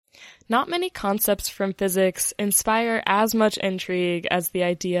Not many concepts from physics inspire as much intrigue as the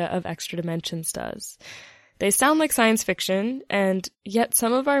idea of extra dimensions does. They sound like science fiction, and yet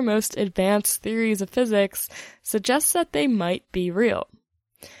some of our most advanced theories of physics suggest that they might be real.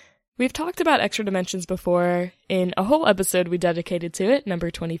 We've talked about extra dimensions before in a whole episode we dedicated to it,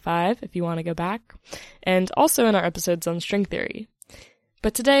 number 25, if you want to go back, and also in our episodes on string theory.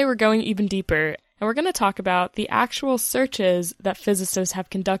 But today we're going even deeper, and we're going to talk about the actual searches that physicists have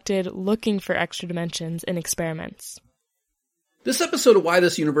conducted looking for extra dimensions in experiments. This episode of Why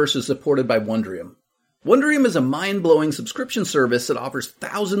This Universe is supported by Wondrium. Wondrium is a mind-blowing subscription service that offers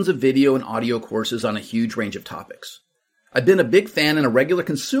thousands of video and audio courses on a huge range of topics. I've been a big fan and a regular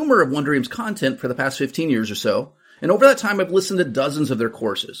consumer of Wondrium's content for the past 15 years or so, and over that time I've listened to dozens of their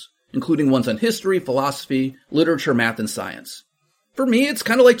courses, including ones on history, philosophy, literature, math, and science. For me, it's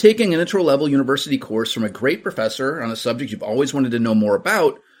kind of like taking an intro-level university course from a great professor on a subject you've always wanted to know more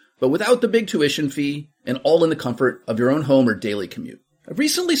about, but without the big tuition fee, and all in the comfort of your own home or daily commute. I've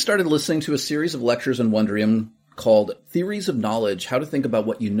recently started listening to a series of lectures on Wondrium called Theories of Knowledge, How to Think About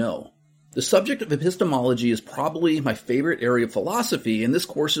What You Know. The subject of epistemology is probably my favorite area of philosophy, and this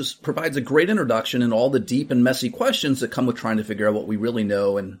course provides a great introduction in all the deep and messy questions that come with trying to figure out what we really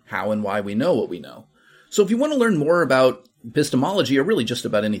know and how and why we know what we know. So if you want to learn more about epistemology, or really just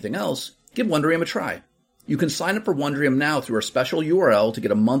about anything else, give Wondrium a try. You can sign up for Wondrium now through our special URL to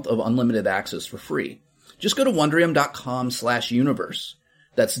get a month of unlimited access for free. Just go to wondrium.com/universe.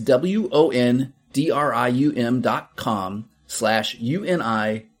 That's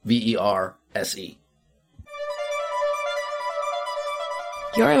wondrium.com/universe.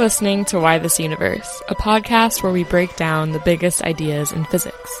 You're listening to Why This Universe, a podcast where we break down the biggest ideas in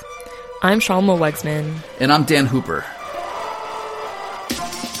physics. I'm Shalma Wegsman. And I'm Dan Hooper.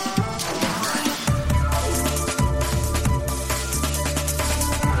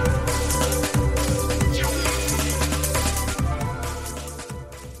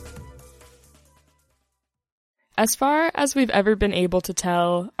 As far as we've ever been able to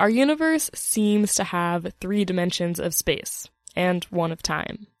tell, our universe seems to have 3 dimensions of space, and 1 of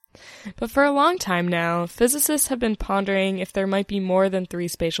time. But for a long time now, physicists have been pondering if there might be more than 3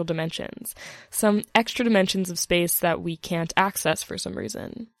 spatial dimensions, some extra dimensions of space that we can't access for some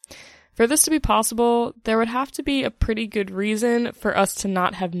reason. For this to be possible, there would have to be a pretty good reason for us to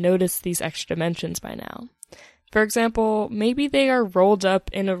not have noticed these extra dimensions by now. For example, maybe they are rolled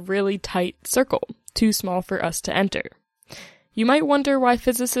up in a really tight circle, too small for us to enter. You might wonder why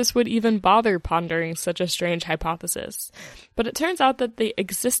physicists would even bother pondering such a strange hypothesis, but it turns out that the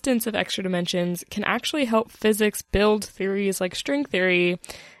existence of extra dimensions can actually help physics build theories like string theory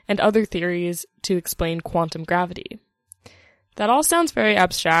and other theories to explain quantum gravity. That all sounds very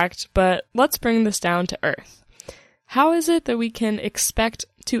abstract, but let's bring this down to Earth. How is it that we can expect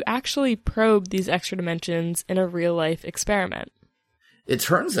to actually probe these extra dimensions in a real-life experiment? It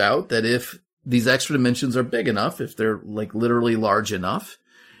turns out that if these extra dimensions are big enough, if they're like literally large enough,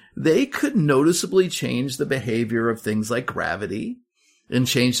 they could noticeably change the behavior of things like gravity and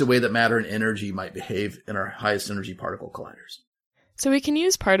change the way that matter and energy might behave in our highest energy particle colliders. So we can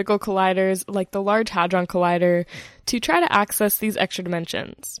use particle colliders like the Large Hadron Collider to try to access these extra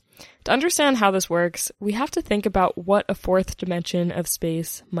dimensions. To understand how this works, we have to think about what a 4th dimension of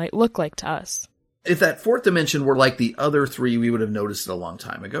space might look like to us. If that 4th dimension were like the other 3, we would have noticed it a long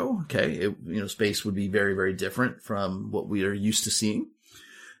time ago. Okay. Space would be very, very different from what we are used to seeing.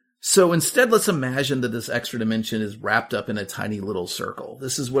 So instead, let's imagine that this extra dimension is wrapped up in a tiny little circle.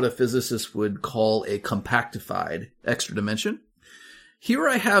 This is what a physicist would call a compactified extra dimension. Here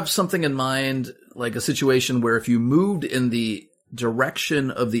I have something in mind, like a situation where if you moved in the direction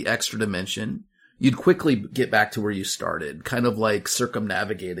of the extra dimension, you'd quickly get back to where you started, kind of like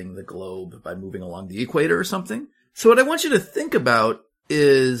circumnavigating the globe by moving along the equator or something. So what I want you to think about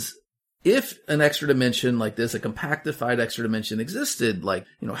is if an extra dimension like this, a compactified extra dimension existed,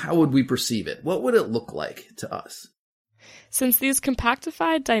 how would we perceive it? What would it look like to us? Since these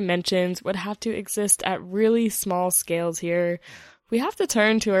compactified dimensions would have to exist at really small scales here, we have to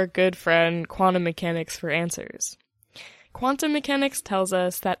turn to our good friend quantum mechanics for answers. Quantum mechanics tells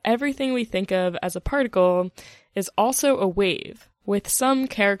us that everything we think of as a particle is also a wave, with some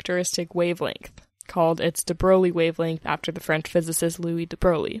characteristic wavelength, called its de Broglie wavelength after the French physicist Louis de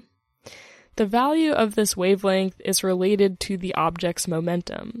Broglie. The value of this wavelength is related to the object's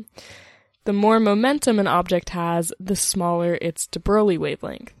momentum. The more momentum an object has, the smaller its de Broglie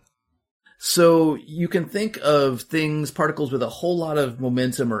wavelength. So you can think of particles with a whole lot of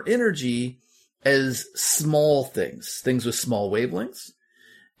momentum or energy as small things with small wavelengths,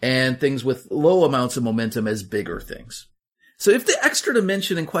 and things with low amounts of momentum as bigger things. So if the extra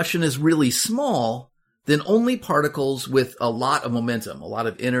dimension in question is really small, then only particles with a lot of momentum, a lot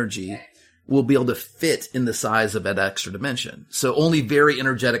of energy, will be able to fit in the size of that extra dimension. So only very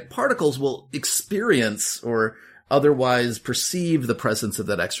energetic particles will experience or otherwise perceive the presence of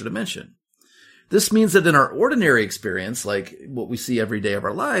that extra dimension. This means that in our ordinary experience, like what we see every day of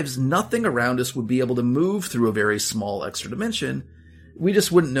our lives, nothing around us would be able to move through a very small extra dimension. We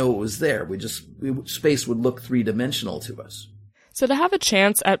just wouldn't know it was there. Space would look three-dimensional to us. So to have a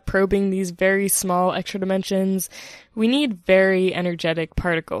chance at probing these very small extra dimensions, we need very energetic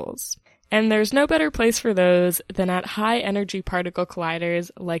particles. And there's no better place for those than at high-energy particle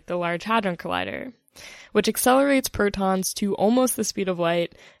colliders like the Large Hadron Collider, which accelerates protons to almost the speed of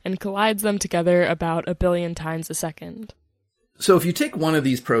light and collides them together about 1 billion times a second. So if you take one of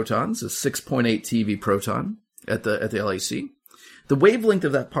these protons, a 6.8 TeV proton at the LHC, the wavelength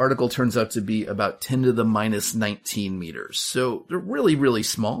of that particle turns out to be about 10 to the minus 19 meters. So they're really, really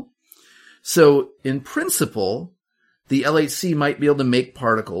small. So in principle, the LHC might be able to make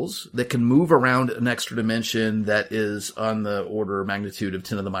particles that can move around an extra dimension that is on the order of magnitude of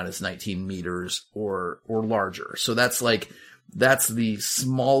 10 to the minus 19 meters or larger. So that's the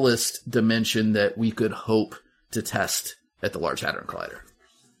smallest dimension that we could hope to test at the Large Hadron Collider.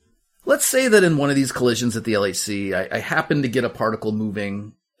 Let's say that in one of these collisions at the LHC, I happen to get a particle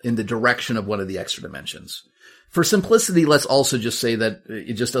moving in the direction of one of the extra dimensions. For simplicity, let's also just say that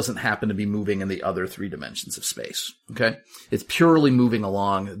it just doesn't happen to be moving in the other 3 dimensions of space. Okay? It's purely moving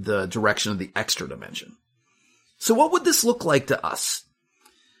along the direction of the extra dimension. So what would this look like to us?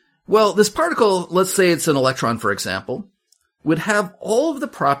 Well, this particle, let's say it's an electron, for example, would have all of the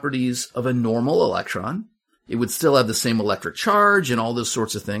properties of a normal electron. It would still have the same electric charge and all those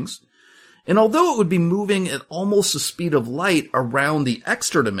sorts of things. And although it would be moving at almost the speed of light around the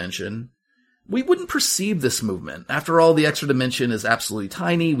extra dimension, we wouldn't perceive this movement. After all, the extra dimension is absolutely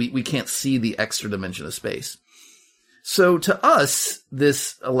tiny. We can't see the extra dimension of space. So to us,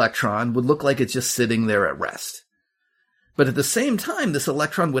 this electron would look like it's just sitting there at rest. But at the same time, this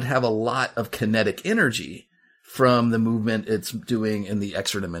electron would have a lot of kinetic energy from the movement it's doing in the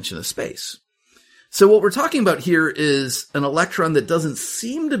extra dimension of space. So what we're talking about here is an electron that doesn't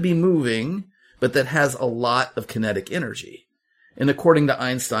seem to be moving, but that has a lot of kinetic energy. And according to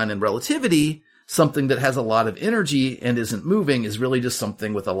Einstein and relativity, something that has a lot of energy and isn't moving is really just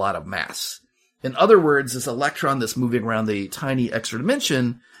something with a lot of mass. In other words, this electron that's moving around the tiny extra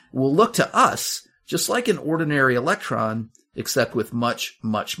dimension will look to us just like an ordinary electron, except with much,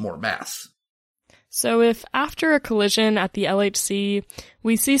 much more mass. So if after a collision at the LHC,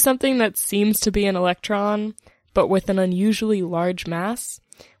 we see something that seems to be an electron, but with an unusually large mass,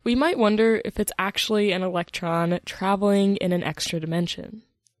 we might wonder if it's actually an electron traveling in an extra dimension.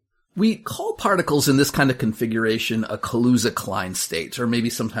 We call particles in this kind of configuration a Kaluza-Klein state, or maybe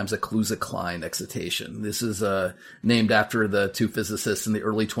sometimes a Kaluza-Klein excitation. This is named after the two physicists in the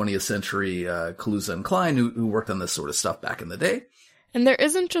early 20th century, Kaluza and Klein, who worked on this sort of stuff back in the day. And there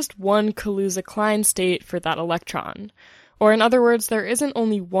isn't just one Kaluza-Klein state for that electron. Or in other words, there isn't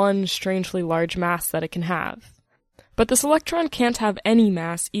only one strangely large mass that it can have. But this electron can't have any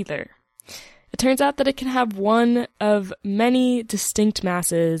mass either. It turns out that it can have one of many distinct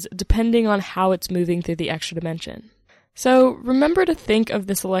masses depending on how it's moving through the extra dimension. So remember to think of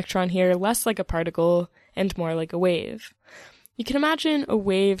this electron here less like a particle and more like a wave. You can imagine a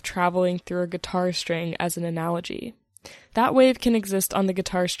wave traveling through a guitar string as an analogy. That wave can exist on the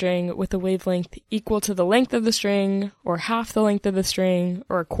guitar string with a wavelength equal to the length of the string, or half the length of the string,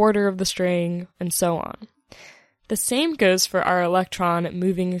 or a quarter of the string, and so on. The same goes for our electron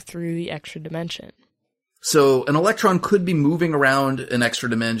moving through the extra dimension. So an electron could be moving around an extra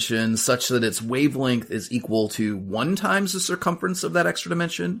dimension such that its wavelength is equal to 1 times the circumference of that extra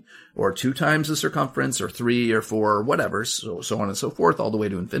dimension, or 2 times the circumference, or 3 or 4, or whatever, so on and so forth, all the way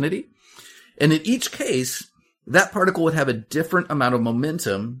to infinity. And in each case, that particle would have a different amount of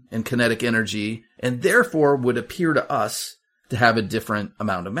momentum and kinetic energy, and therefore would appear to us to have a different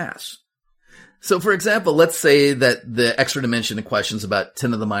amount of mass. So for example, let's say that the extra dimension in question is about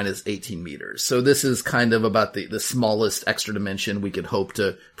 10 to the minus 18 meters. So this is kind of about the smallest extra dimension we could hope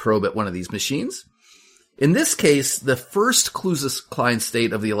to probe at one of these machines. In this case, the first Kaluza-Klein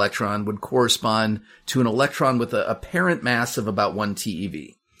state of the electron would correspond to an electron with an apparent mass of about 1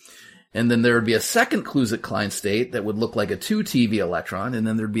 TeV. And then there would be a second Kaluza-Klein state that would look like a 2 TeV electron, and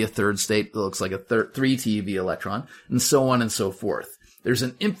then there'd be a third state that looks like a 3 TeV electron, and so on and so forth. There's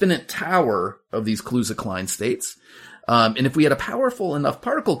an infinite tower of these Kaluza-Klein states. And if we had a powerful enough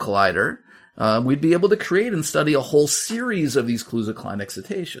particle collider, we'd be able to create and study a whole series of these Kaluza-Klein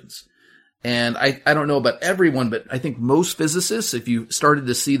excitations. And I don't know about everyone, but I think most physicists, if you started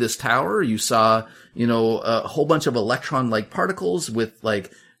to see this tower, you saw, a whole bunch of electron-like particles with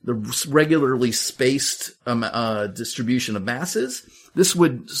like the regularly spaced distribution of masses. This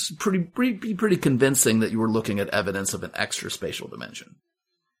would be pretty convincing that you were looking at evidence of an extraspatial dimension.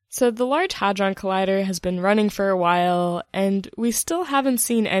 So the Large Hadron Collider has been running for a while, and we still haven't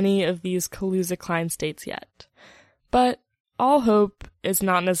seen any of these Kaluza-Klein states yet. But all hope is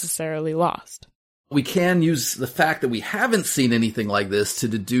not necessarily lost. We can use the fact that we haven't seen anything like this to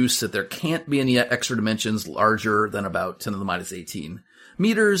deduce that there can't be any extra dimensions larger than about 10 to the minus 18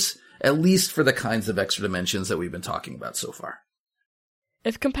 meters, at least for the kinds of extra dimensions that we've been talking about so far.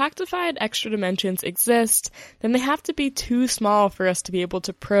 If compactified extra dimensions exist, then they have to be too small for us to be able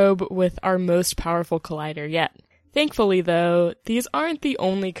to probe with our most powerful collider yet. Thankfully, though, these aren't the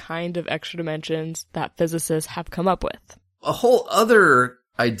only kind of extra dimensions that physicists have come up with. A whole other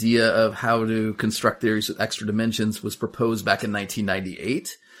idea of how to construct theories with extra dimensions was proposed back in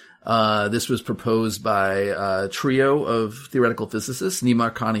 1998. This was proposed by a trio of theoretical physicists,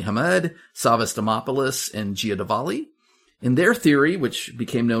 Nima Karni-Hamed, Savas Dimopoulos, and Gia Dvali. In their theory, which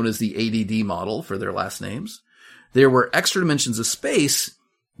became known as the ADD model for their last names, there were extra dimensions of space,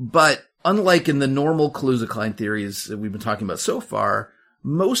 but unlike in the normal Kaluza-Klein theories that we've been talking about so far,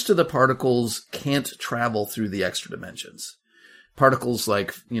 most of the particles can't travel through the extra dimensions. Particles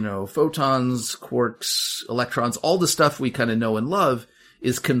like, photons, quarks, electrons, all the stuff we kind of know and love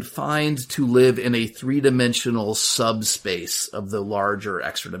is confined to live in a three-dimensional subspace of the larger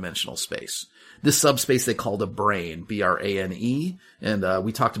extra-dimensional space. This subspace they called a brane, B-R-A-N-E, and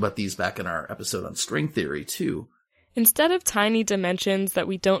we talked about these back in our episode on string theory, too. Instead of tiny dimensions that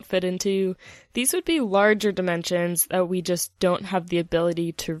we don't fit into, these would be larger dimensions that we just don't have the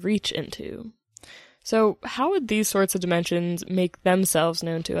ability to reach into. So how would these sorts of dimensions make themselves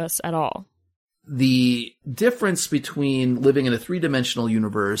known to us at all? The difference between living in a three-dimensional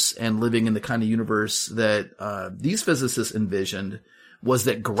universe and living in the kind of universe that these physicists envisioned was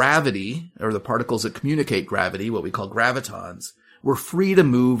that gravity, or the particles that communicate gravity, what we call gravitons, were free to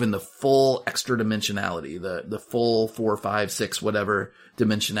move in the full extra dimensionality, the full 4, 5, 6, whatever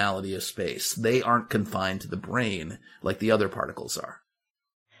dimensionality of space. They aren't confined to the brane like the other particles are.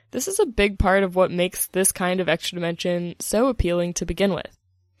 This is a big part of what makes this kind of extra dimension so appealing to begin with.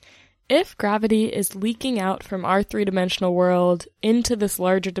 If gravity is leaking out from our three-dimensional world into this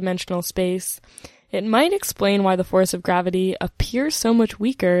larger dimensional space, it might explain why the force of gravity appears so much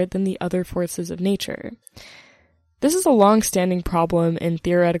weaker than the other forces of nature. This is a long-standing problem in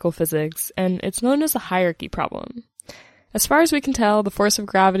theoretical physics, and it's known as a hierarchy problem. As far as we can tell, the force of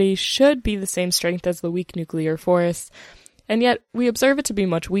gravity should be the same strength as the weak nuclear force, and yet we observe it to be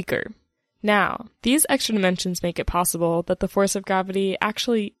much weaker. Now, these extra dimensions make it possible that the force of gravity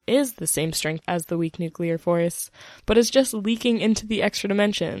actually is the same strength as the weak nuclear force, but is just leaking into the extra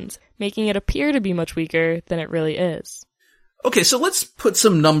dimensions, making it appear to be much weaker than it really is. Okay, so let's put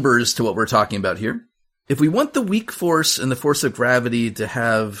some numbers to what we're talking about here. If we want the weak force and the force of gravity to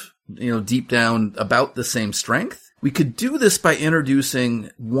have, deep down about the same strength, we could do this by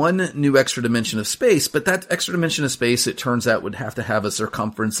introducing one new extra dimension of space, but that extra dimension of space, it turns out, would have to have a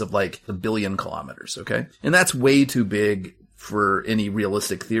circumference of like 1 billion kilometers, okay? And that's way too big for any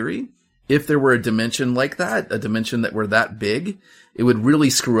realistic theory. If there were a dimension like that, a dimension that were that big, it would really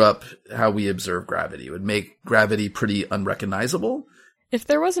screw up how we observe gravity. It would make gravity pretty unrecognizable. If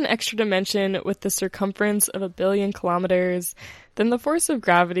there was an extra dimension with the circumference of 1 billion kilometers, then the force of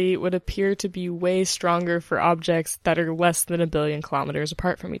gravity would appear to be way stronger for objects that are less than 1 billion kilometers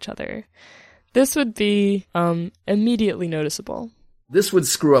apart from each other. This would be immediately noticeable. This would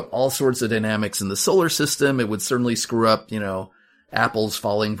screw up all sorts of dynamics in the solar system. It would certainly screw up, apples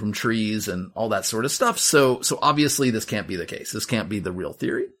falling from trees and all that sort of stuff. So obviously this can't be the case. This can't be the real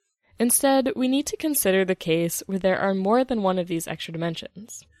theory. Instead, we need to consider the case where there are more than one of these extra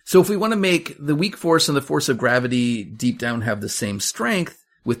dimensions. So if we want to make the weak force and the force of gravity deep down have the same strength,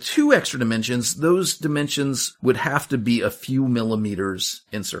 with 2 extra dimensions, those dimensions would have to be a few millimeters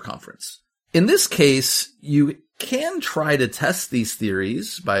in circumference. In this case, you can try to test these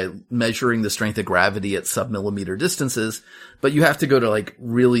theories by measuring the strength of gravity at sub-millimeter distances, but you have to go to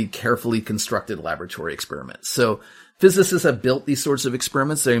really carefully constructed laboratory experiments. So physicists have built these sorts of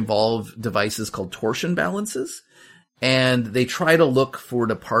experiments. They involve devices called torsion balances, and they try to look for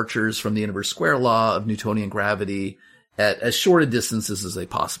departures from the inverse square law of Newtonian gravity at as short a distances as they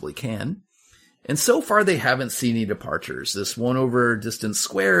possibly can. And so far, they haven't seen any departures. This 1 over distance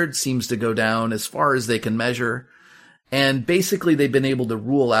squared seems to go down as far as they can measure. And basically, they've been able to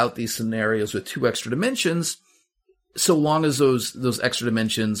rule out these scenarios with 2 extra dimensions so long as those extra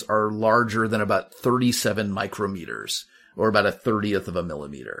dimensions are larger than about 37 micrometers, or about a 30th of a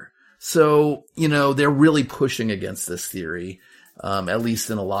millimeter. So, they're really pushing against this theory, at least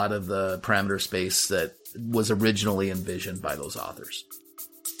in a lot of the parameter space that was originally envisioned by those authors.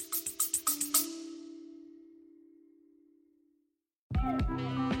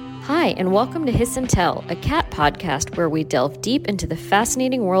 Hi, and welcome to Hiss and Tell, a cat podcast where we delve deep into the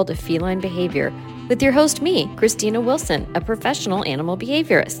fascinating world of feline behavior with your host, me, Christina Wilson, a professional animal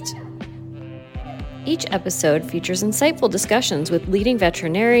behaviorist. Each episode features insightful discussions with leading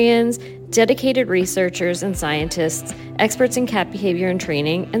veterinarians, dedicated researchers and scientists, experts in cat behavior and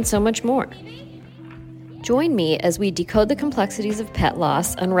training, and so much more. Join me as we decode the complexities of pet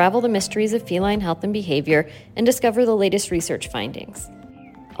loss, unravel the mysteries of feline health and behavior, and discover the latest research findings.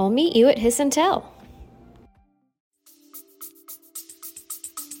 I'll meet you at Hiss and Tell.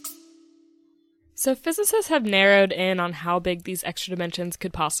 So physicists have narrowed in on how big these extra dimensions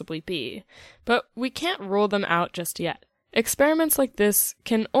could possibly be, but we can't rule them out just yet. Experiments like this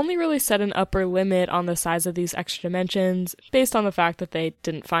can only really set an upper limit on the size of these extra dimensions based on the fact that they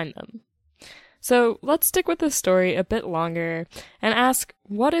didn't find them. So let's stick with this story a bit longer and ask,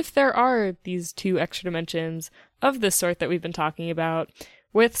 what if there are these two extra dimensions of this sort that we've been talking about,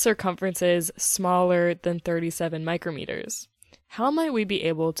 with circumferences smaller than 37 micrometers? How might we be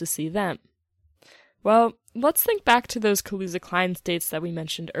able to see them? Well, let's think back to those Kaluza-Klein states that we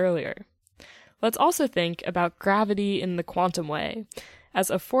mentioned earlier. Let's also think about gravity in the quantum way, as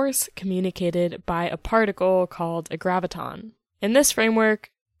a force communicated by a particle called a graviton. In this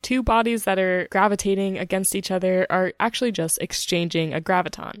framework, two bodies that are gravitating against each other are actually just exchanging a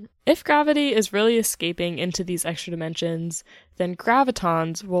graviton. If gravity is really escaping into these extra dimensions, then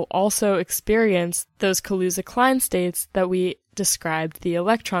gravitons will also experience those Kaluza-Klein states that we described the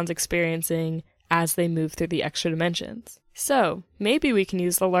electrons experiencing as they move through the extra dimensions. So, maybe we can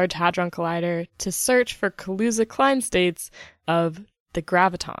use the Large Hadron Collider to search for Kaluza-Klein states of the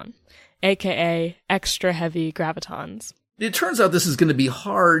graviton, aka extra heavy gravitons. It turns out this is going to be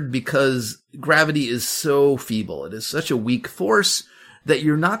hard because gravity is so feeble. It is such a weak force that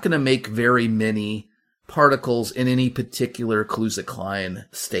you're not going to make very many particles in any particular Kaluza-Klein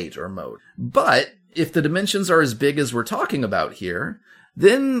state or mode. But if the dimensions are as big as we're talking about here,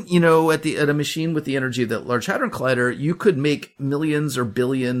 then, at a machine with the energy of the Large Hadron Collider, you could make millions or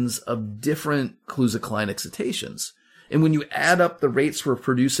billions of different Kaluza-Klein excitations. And when you add up the rates for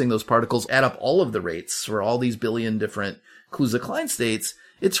producing those particles, add up all of the rates for all these billion different Kaluza-Klein states,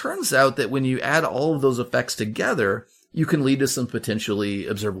 it turns out that when you add all of those effects together, you can lead to some potentially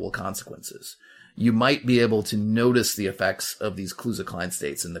observable consequences. You might be able to notice the effects of these Kaluza-Klein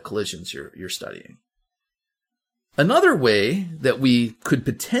states in the collisions you're studying. Another way that we could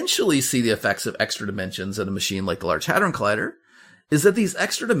potentially see the effects of extra dimensions at a machine like the Large Hadron Collider is that these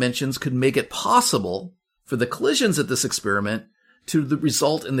extra dimensions could make it possible for the collisions at this experiment to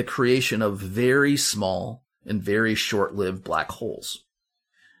result in the creation of very small and very short-lived black holes.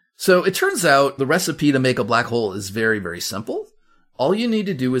 So it turns out the recipe to make a black hole is very, very simple. All you need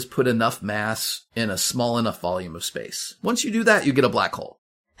to do is put enough mass in a small enough volume of space. Once you do that, you get a black hole.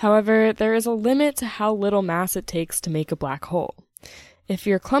 However, there is a limit to how little mass it takes to make a black hole. If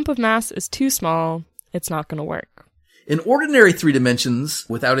your clump of mass is too small, it's not going to work. In ordinary 3 dimensions,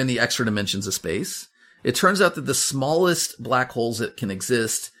 without any extra dimensions of space, it turns out that the smallest black holes that can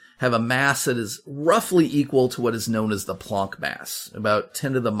exist have a mass that is roughly equal to what is known as the Planck mass, about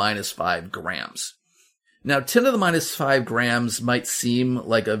 10 to the minus 5 grams. Now, 10 to the minus 5 grams might seem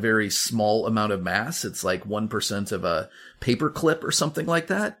like a very small amount of mass. It's like 1% of a paper clip or something like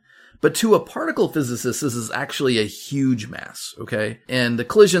that. But to a particle physicist, this is actually a huge mass, okay? And the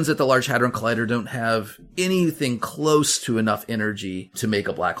collisions at the Large Hadron Collider don't have anything close to enough energy to make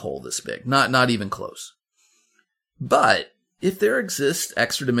a black hole this big. Not even close. But if there exist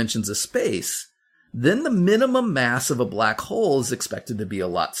extra dimensions of space, then the minimum mass of a black hole is expected to be a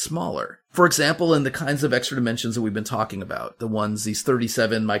lot smaller. For example, in the kinds of extra dimensions that we've been talking about, these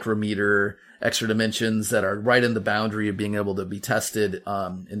 37 micrometer extra dimensions that are right in the boundary of being able to be tested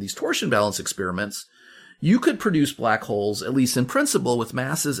in these torsion balance experiments, you could produce black holes, at least in principle, with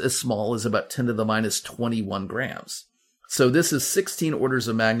masses as small as about 10 to the minus 21 grams. So this is 16 orders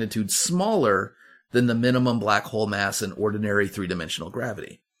of magnitude smaller than the minimum black hole mass in ordinary 3-dimensional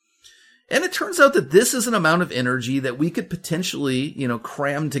gravity. And it turns out that this is an amount of energy that we could potentially,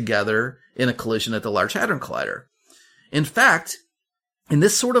 cram together in a collision at the Large Hadron Collider. In fact, in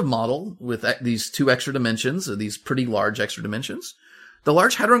this sort of model with these 2 extra dimensions, or these pretty large extra dimensions, the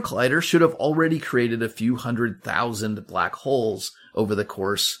Large Hadron Collider should have already created a few 100,000 black holes over the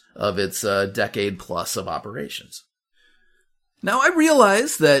course of its decade plus of operations. Now, I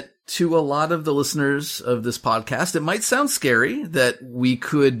realize that to a lot of the listeners of this podcast, it might sound scary that we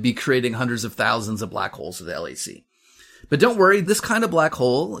could be creating hundreds of thousands of black holes at the LHC. But don't worry, this kind of black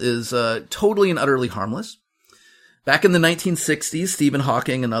hole is totally and utterly harmless. Back in the 1960s, Stephen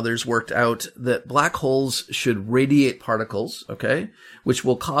Hawking and others worked out that black holes should radiate particles, okay, which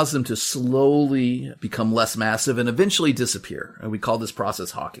will cause them to slowly become less massive and eventually disappear. And we call this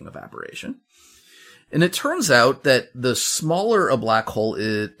process Hawking evaporation. And it turns out that the smaller a black hole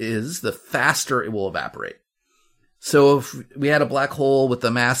is, the faster it will evaporate. So if we had a black hole with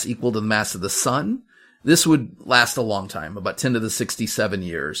a mass equal to the mass of the sun, this would last a long time, about 10 to the 67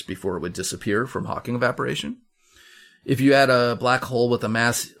 years before it would disappear from Hawking evaporation. If you had a black hole with a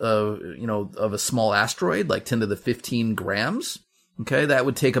mass of a small asteroid, like 10 to the 15 grams, okay, that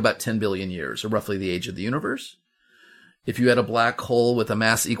would take about 10 billion years, or roughly the age of the universe. If you had a black hole with a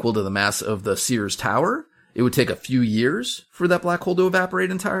mass equal to the mass of the Sears Tower, it would take a few years for that black hole to evaporate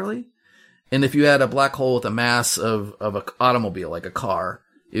entirely. And if you had a black hole with a mass of an automobile, like a car,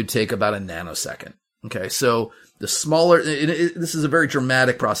 it would take about a nanosecond. Okay, so the smaller, this is a very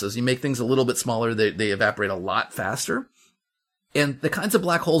dramatic process. You make things a little bit smaller, they evaporate a lot faster. And the kinds of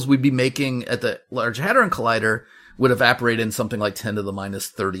black holes we'd be making at the Large Hadron Collider would evaporate in something like 10 to the minus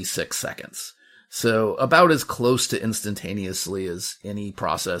 36 seconds. So about as close to instantaneously as any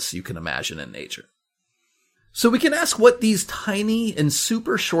process you can imagine in nature. So we can ask what these tiny and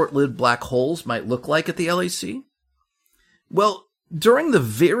super short-lived black holes might look like at the LHC. Well, during the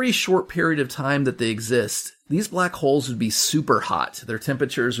very short period of time that they exist, these black holes would be super hot. Their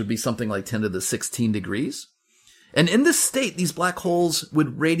temperatures would be something like 10 to the 16 degrees. And in this state, these black holes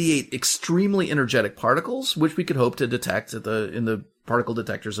would radiate extremely energetic particles, which we could hope to detect in the particle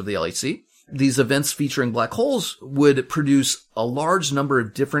detectors of the LHC. These events featuring black holes would produce a large number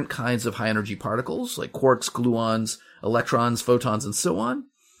of different kinds of high-energy particles, like quarks, gluons, electrons, photons, and so on.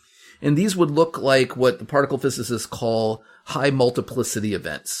 And these would look like what the particle physicists call high multiplicity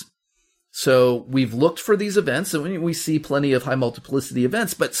events. So we've looked for these events, and we see plenty of high multiplicity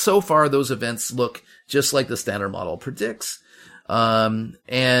events, but so far those events look just like the Standard Model predicts.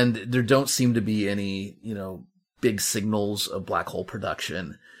 And there don't seem to be any, big signals of black hole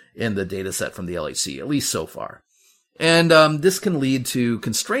production in the data set from the LHC, at least so far. And this can lead to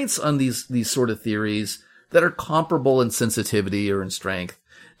constraints on these sort of theories that are comparable in sensitivity or in strength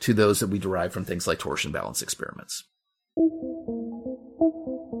to those that we derive from things like torsion balance experiments.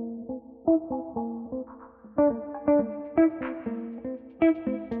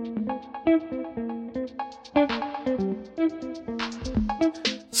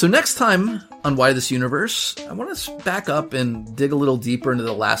 So next time on Why This Universe, I want to back up and dig a little deeper into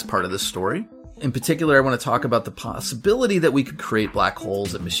the last part of this story. In particular, I want to talk about the possibility that we could create black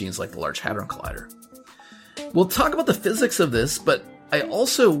holes at machines like the Large Hadron Collider. We'll talk about the physics of this, but I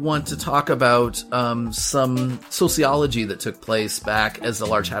also want to talk about some sociology that took place back as the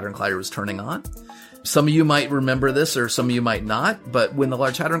Large Hadron Collider was turning on. Some of you might remember this, or some of you might not, but when the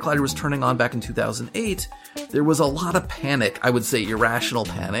Large Hadron Collider was turning on back in 2008, there was a lot of panic, I would say irrational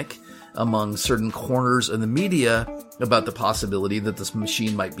panic, among certain corners of the media about the possibility that this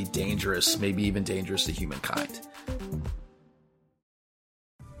machine might be dangerous, maybe even dangerous to humankind.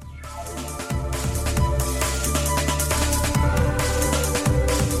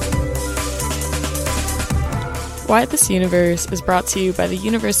 Why This Universe is brought to you by the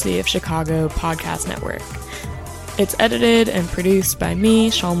University of Chicago Podcast Network. It's edited and produced by me,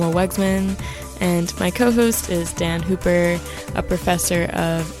 Shalma Wegsman, and my co-host is Dan Hooper, a professor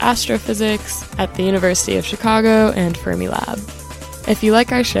of astrophysics at the University of Chicago and Fermilab. If you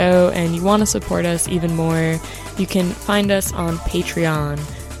like our show and you want to support us even more, you can find us on Patreon.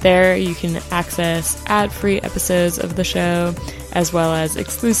 There you can access ad-free episodes of the show, as well as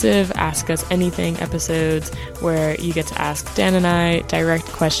exclusive Ask Us Anything episodes where you get to ask Dan and I direct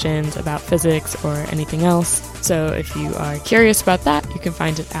questions about physics or anything else. So if you are curious about that, you can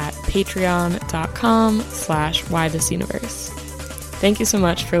find it at patreon.com/whythisuniverse. Thank you so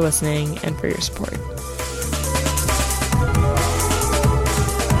much for listening and for your support.